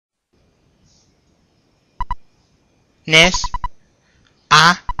Ness?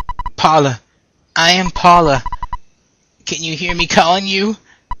 Paula. I am Paula. Can you hear me calling you?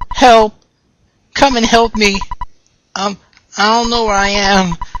 Help! Come and help me. I don't know where I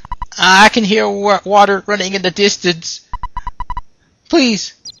am. I can hear water running in the distance.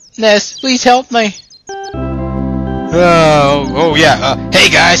 Please, Ness, please help me. Hey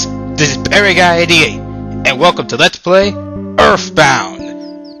guys, this is Barry Guy 88, and welcome to Let's Play EarthBound.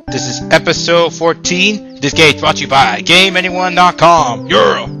 This is episode 14. This game is brought to you by GameAnyone.com.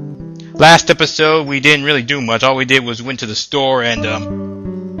 Yeah. Last episode we didn't really do much. All we did was went to the store and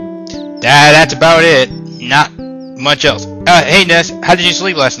that's about it. Not much else. Hey Ness, how did you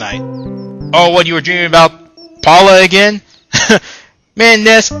sleep last night? Oh, what, you were dreaming about Paula again? Man,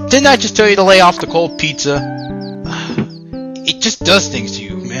 Ness, didn't I just tell you to lay off the cold pizza? It just does things to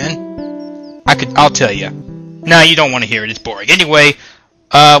you, man. I'll tell you. Nah, you don't want to hear it. It's boring. Anyway,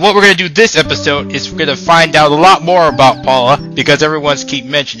 what we're gonna do this episode is we're gonna find out a lot more about Paula because everyone's keep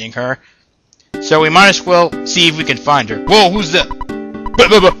mentioning her. So we might as well see if we can find her. Whoa, who's that?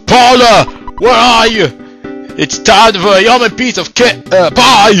 Paula, where are you? It's time for a yummy piece of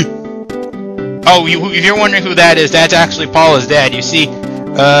pie. Oh, if you're wondering who that is, that's actually Paula's dad. You see,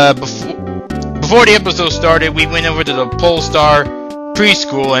 before the episode started, we went over to the Polestar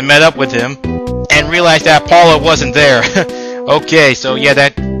preschool and met up with him, and realized that Paula wasn't there. Okay, so yeah,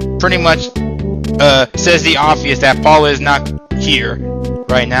 that pretty much says the obvious that Paula is not here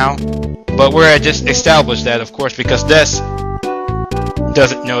right now. But we're just established that, of course, because Des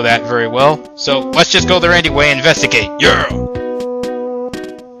doesn't know that very well. So let's just go there anyway and investigate. Yeah.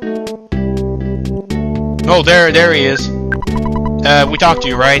 Oh, there he is. We talked to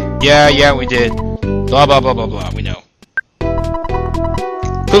you, right? Yeah, we did. Blah, blah, blah, blah, blah. We know.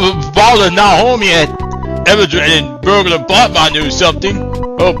 Paula's not home yet. Everdred and Burglin Park might do something.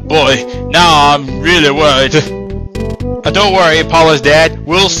 Oh boy, now I'm really worried. Don't worry, Paula's dad.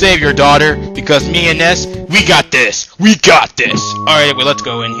 We'll save your daughter because me and Ness, we got this. We got this. Alright, well, let's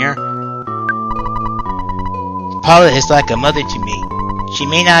go in here. Paula is like a mother to me. She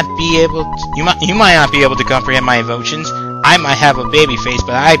may not be able to, you might not be able to comprehend my emotions. I might have a baby face,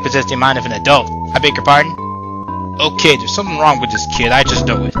 but I possess the mind of an adult. I beg your pardon? Okay, there's something wrong with this kid. I just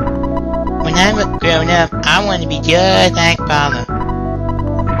know it. When I'm grown up, I want to be just like Paula.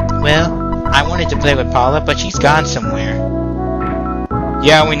 Well, I wanted to play with Paula, but she's gone somewhere.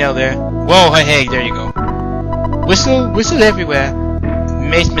 Yeah, we know there. Whoa, hey, there you go. Whistle everywhere.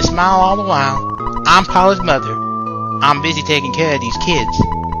 Makes me smile all the while. I'm Paula's mother. I'm busy taking care of these kids.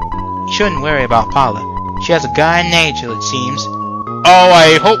 You shouldn't worry about Paula. She has a guiding angel, it seems. Oh,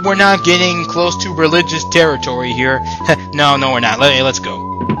 I hope we're not getting close to religious territory here. No, we're not. Let's go.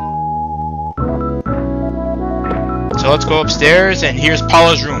 So let's go upstairs, and here's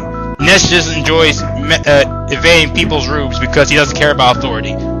Paula's room. Ness just enjoys invading people's rooms because he doesn't care about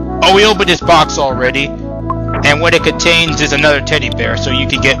authority. Oh, we opened this box already, and what it contains is another teddy bear, so you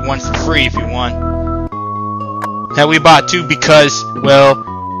can get one for free if you want. Now we bought two because, well,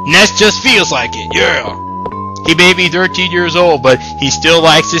 Ness just feels like it, yeah! He may be 13 years old, but he still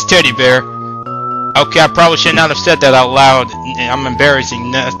likes his teddy bear. Okay, I probably should not have said that out loud. I'm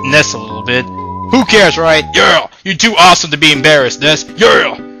embarrassing Ness a little bit. Who cares, right? Yeah! You're too awesome to be embarrassed, Ness.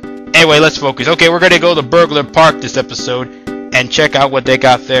 Yeah! Anyway, let's focus. Okay, we're gonna go to Burglin Park this episode and check out what they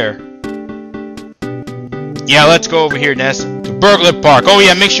got there. Yeah, let's go over here, Ness. To Burglin Park. Oh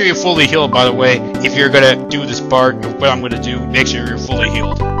yeah, make sure you're fully healed, by the way. If you're gonna do this part, what I'm gonna do, make sure you're fully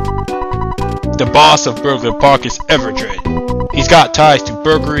healed. The boss of Burglin Park is Everdred. He's got ties to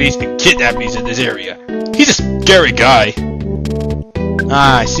burglaries and kidnappings in this area. He's a scary guy.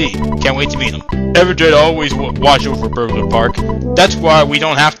 Ah, I see. Can't wait to meet him. Everdred always watch over Burglin Park. That's why we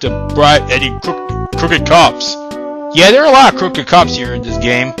don't have to bribe any crooked cops. Yeah, there are a lot of crooked cops here in this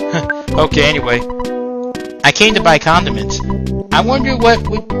game. Okay, anyway. I came to buy condiments. I wonder what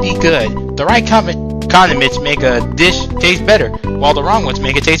would be good. The right condiments make a dish taste better, while the wrong ones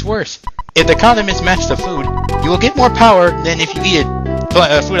make it taste worse. If the condiments match the food, you will get more power than if you eat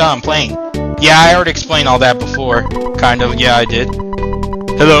food on plain. Yeah, I already explained all that before. Kind of, yeah, I did.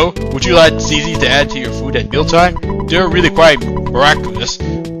 Hello, would you like CZs to add to your food at mealtime? They're really quite miraculous.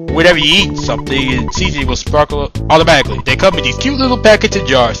 Whenever you eat something, CZ will sparkle automatically. They come in these cute little packets and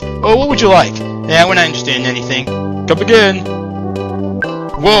jars. Oh, what would you like? Yeah, we're not interested in anything. Come again.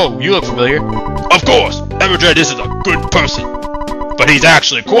 Whoa, you look familiar. Of course, Everdred isn't a good person. But he's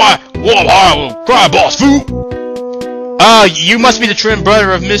actually quite cry boss fool. You must be the twin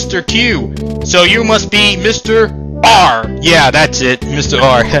brother of Mr. Q. So you must be Mr. R. Yeah, that's it, Mr.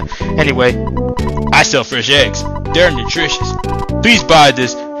 R. Anyway, I sell fresh eggs. They're nutritious. Please buy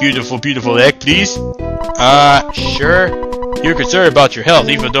this beautiful, beautiful egg, please? Sure. You're concerned about your health,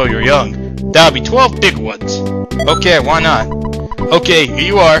 even though you're young. That'll be 12 big ones. Okay, why not? Okay, here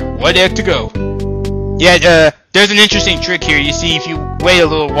you are. One egg to go. Yeah, there's an interesting trick here. You see, if you wait a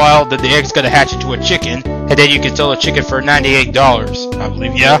little while, then the egg's gonna hatch into a chicken, and then you can sell a chicken for $98, I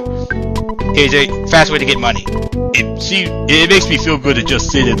believe, yeah? Here's a fast way to get money. It makes me feel good to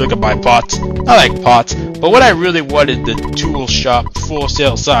just sit and look at my pots. I like pots, but what I really wanted, the tool shop full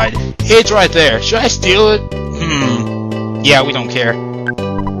sale sign, it's right there. Should I steal it? Yeah, we don't care.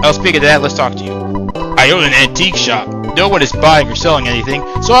 Oh, speaking of that, let's talk to you. I own an antique shop. No one is buying or selling anything,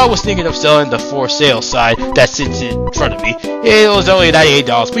 so I was thinking of selling the for sale sign that sits in front of me. It was only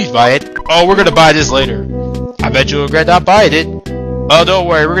 $98. Please buy it. Oh, we're gonna buy this later. I bet you'll regret not buying it. Oh, don't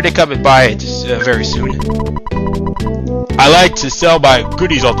worry, we're gonna come and buy it very soon. I like to sell my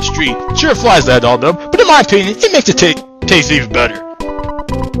goodies on the street. Sure, flies land on them, but in my opinion, it makes it taste even better.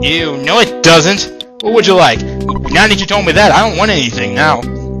 Ew, no it doesn't. What would you like? Now that you told me that, I don't want anything now.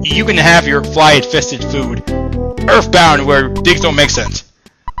 You can have your fly-infested food. EarthBound, where things don't make sense.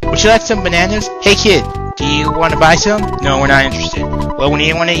 Would you like some bananas? Hey kid, do you want to buy some? No, we're not interested. Well, when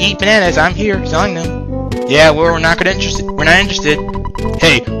you want to eat bananas, I'm here selling them. Yeah, well, we're not interested.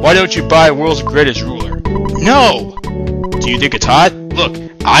 Hey, why don't you buy world's greatest ruler? No! Do you think it's hot? Look,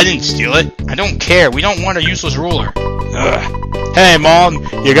 I didn't steal it. I don't care. We don't want a useless ruler. Ugh. Hey, Mom,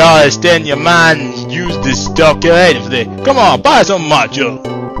 you gotta extend your mind and use this stuff creatively. Come on, buy some macho.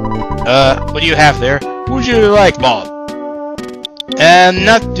 What do you have there? What would you like, Mom?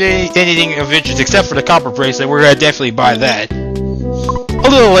 Not anything of interest except for the copper bracelet. We're gonna definitely buy that. A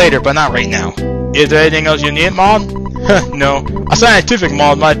little later, but not right now. Is there anything else you need, Mom? No. A scientific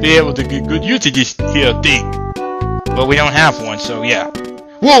Mom might be able to get good use of this here thing. But we don't have one, so yeah.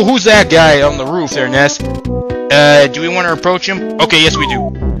 Whoa, who's that guy on the roof there, Ness? Do we want to approach him? Okay, yes we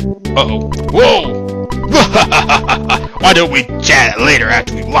do. Uh-oh. Whoa! Why don't we chat later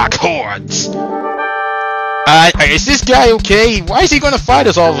after we lock horns? Is this guy okay? Why is he gonna fight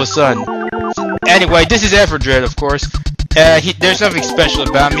us all of a sudden? Anyway, this is Everdred, of course. There's nothing special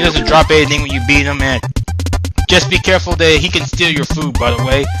about him. He doesn't drop anything when you beat him, and just be careful that he can steal your food, by the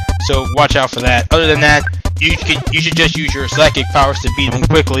way. So watch out for that. Other than that, you should just use your psychic powers to beat him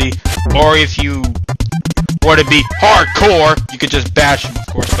quickly. Or if you want to be hardcore, you could just bash him, of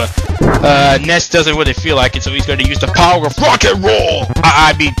course. But Ness doesn't really feel like it, so he's going to use the power of rock and roll.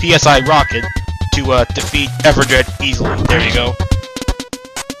 I mean PSI rocket to defeat Everdred easily. There you go.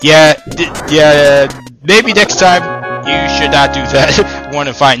 Yeah, maybe next time you should not do that. Want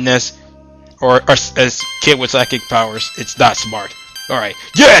to fight Ness or as kid with psychic powers? It's not smart. All right.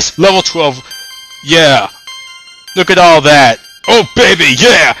 Yes, level 12. Yeah. Look at all that. Oh baby,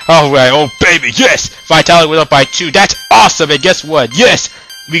 yeah. All right. Oh baby, yes. Vitality went up by 2. That's awesome. And guess what? Yes,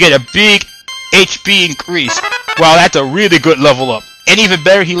 we get a big HP increase. Wow, that's a really good level up. And even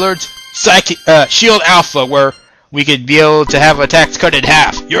better, he learns Psychic Shield Alpha, where we could be able to have attacks cut in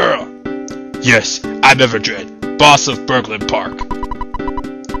half. Yeah. Yes, I'm Everdred, boss of Burglin Park.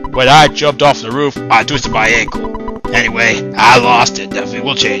 When I jumped off the roof, I twisted my ankle. Anyway, I lost it. Definitely,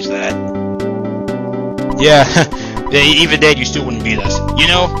 we'll change that. Yeah, even then, you still wouldn't beat us. You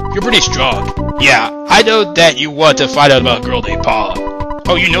know, you're pretty strong. Yeah, I know that you want to find out about a girl named Paula.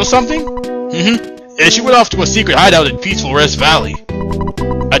 Oh, you know something? And she went off to a secret hideout in peaceful Rest Valley.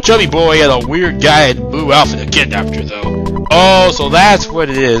 A chubby boy and a weird guy in a blue outfit kidnapped her, though. Oh, so that's what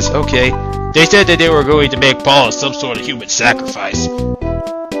it is. Okay. They said that they were going to make Paula some sort of human sacrifice.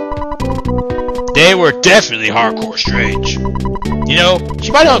 They were definitely hardcore strange. You know,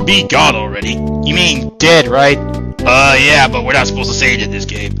 she might not be gone already. You mean dead, right? Yeah, but we're not supposed to say it in this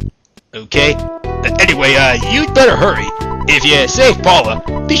game. Okay? Anyway, you'd better hurry. If you save Paula,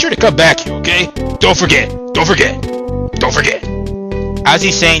 be sure to come back here, okay? Don't forget. Don't forget. Don't forget. How's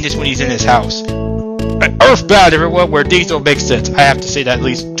he saying this when he's in his house? EarthBound, everyone, where things don't make sense. I have to say that at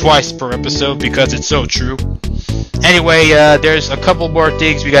least twice per episode because it's so true. Anyway, there's a couple more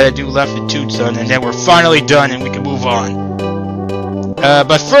things we gotta do left in Toonson, and then we're finally done and we can move on.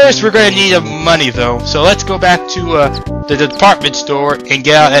 But first, we're gonna need money, though. So let's go back to the department store and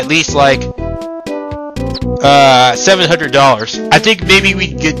get out at least like $700. I think maybe we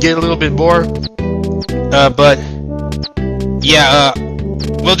could get a little bit more. But yeah,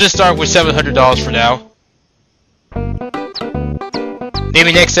 we'll just start with $700 for now.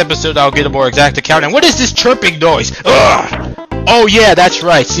 Maybe next episode I'll get a more exact account. And what is this chirping noise? Ugh! Oh yeah, that's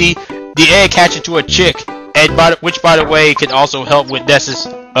right. See, the egg hatched into a chick, and which, by the way, can also help with Ness's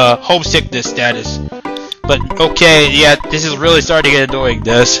homesickness status. But okay, yeah, this is really starting to get annoying,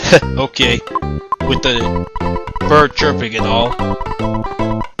 Ness. Okay, with the bird chirping and all.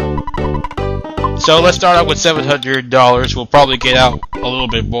 So let's start out with $700. We'll probably get out a little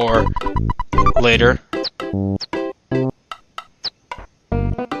bit more later.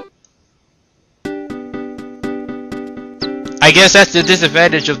 I guess that's the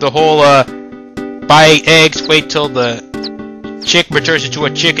disadvantage of the whole buy eggs, wait till the chick returns into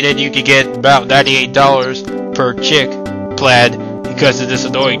a chick, and then you can get about $98 per chick plan because of this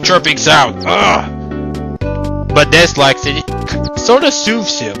annoying chirping sound. Ugh. But Ness likes it. It sort of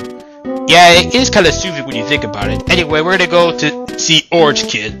soothes him. Yeah, it is kind of soothing when you think about it. Anyway, we're gonna go to see Orange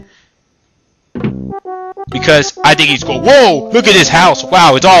Kid. Because I think he's cool. Whoa! Look at his house.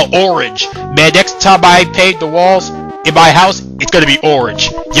 Wow, it's all orange. Man, next time I paint the walls in my house, it's gonna be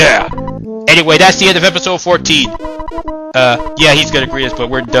orange. Yeah! Anyway, that's the end of episode 14. Yeah, he's gonna agree us, but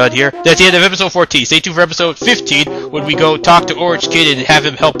we're done here. That's the end of episode 14. Stay tuned for episode 15 when we go talk to Orange Kid and have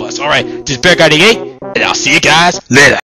him help us. Alright, this is Bear Guy 8, and I'll see you guys later.